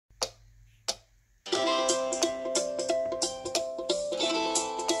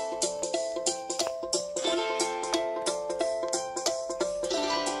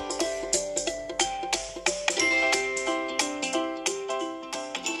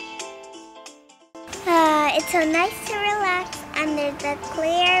it's so nice to relax under the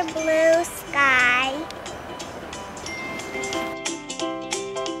clear blue sky.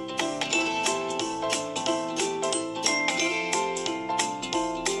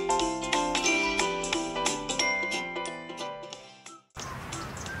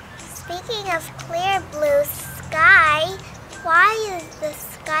 Speaking of clear blue sky, why is the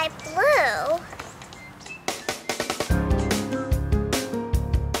sky blue?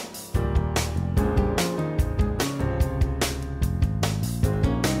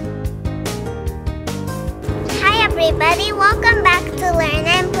 Hi everybody, welcome back to Learn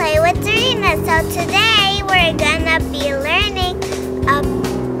and Play with Czarina. So today we're gonna be learning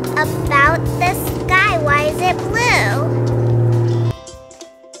about the sky. Why is it blue?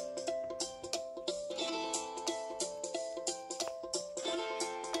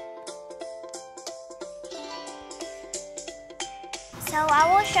 So I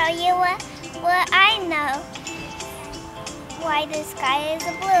will show you what I know why the sky is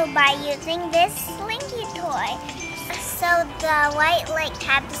blue by using this slinky toy. So the white light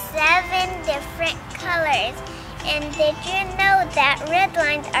has 7 different colors. And did you know that red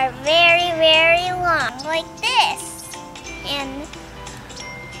lines are very, very long, like this? And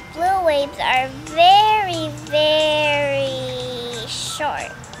blue waves are very, very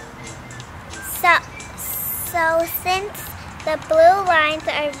short. So since the blue lines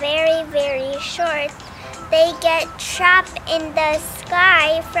are very, very short, they get trapped in the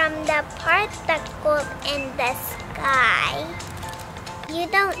sky from the particles in the sky. You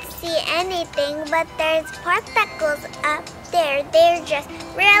don't see anything, but there's particles up there. They're just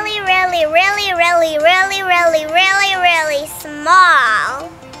really, really, really, really, really, really, really, really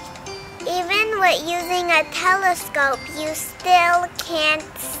small. Even with using a telescope, you still can't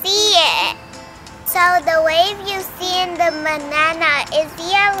see it. So the wave you see in the banana is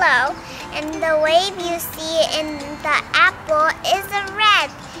yellow, and the wave you see in the apple is red,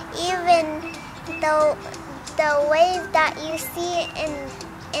 even though the wave that you see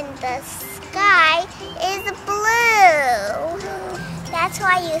in the sky is blue. That's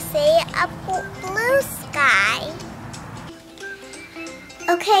why you say a blue sky.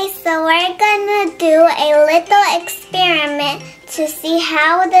 Okay, so we're gonna do a little experiment to see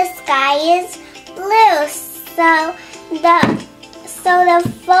how the sky is blue. So the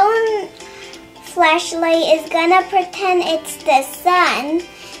phone flashlight is gonna pretend it's the sun,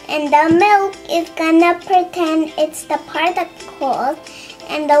 and the milk is gonna pretend it's the particles,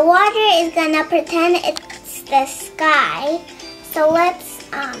 and the water is gonna pretend it's the sky. So let's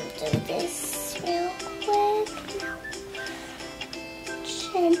do this real quick.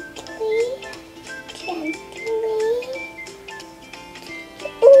 Gently, gently.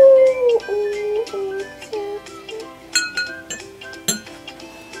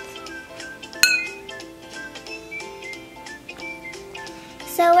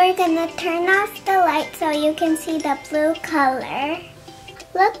 So we're gonna turn off the light so you can see the blue color.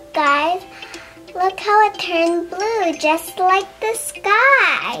 Look guys, look how it turned blue, just like the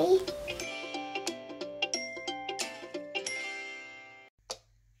sky.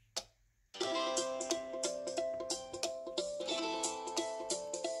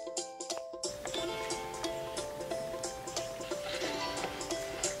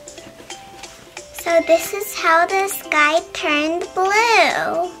 So this is how the sky turned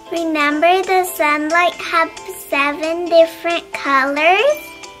blue. Remember, the sunlight has 7 different colors.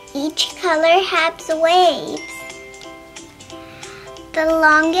 Each color has waves. The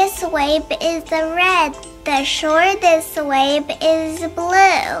longest wave is the red. The shortest wave is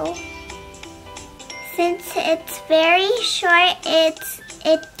blue. Since it's very short,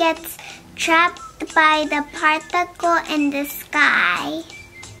 it gets trapped by the particle in the sky.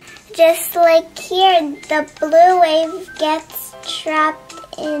 Just like here, the blue wave gets trapped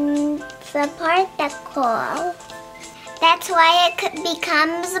in the particle. That's why it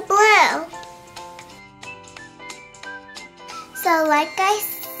becomes blue. So like I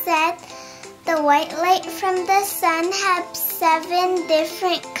said, the white light from the sun has 7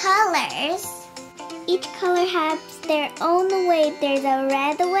 different colors. Each color has their own wave. There's a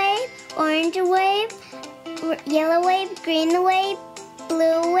red wave, orange wave, yellow wave, green wave,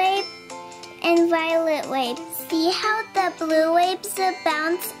 blue wave, and violet wave. See how the blue waves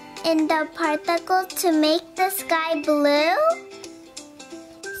bounce in the particles to make the sky blue?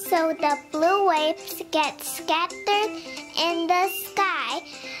 So the blue waves get scattered in the sky.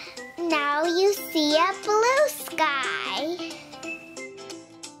 Now you see a blue sky.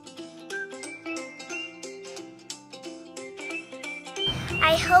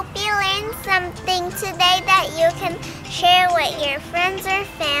 I hope you learned something today that you can share with your friends or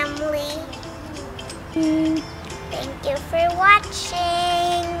family. Thank you for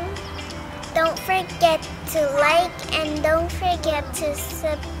watching. Don't forget to like and don't forget to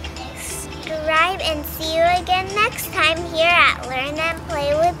subscribe, and see you again next time here at Learn and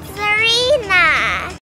Play with Czarina.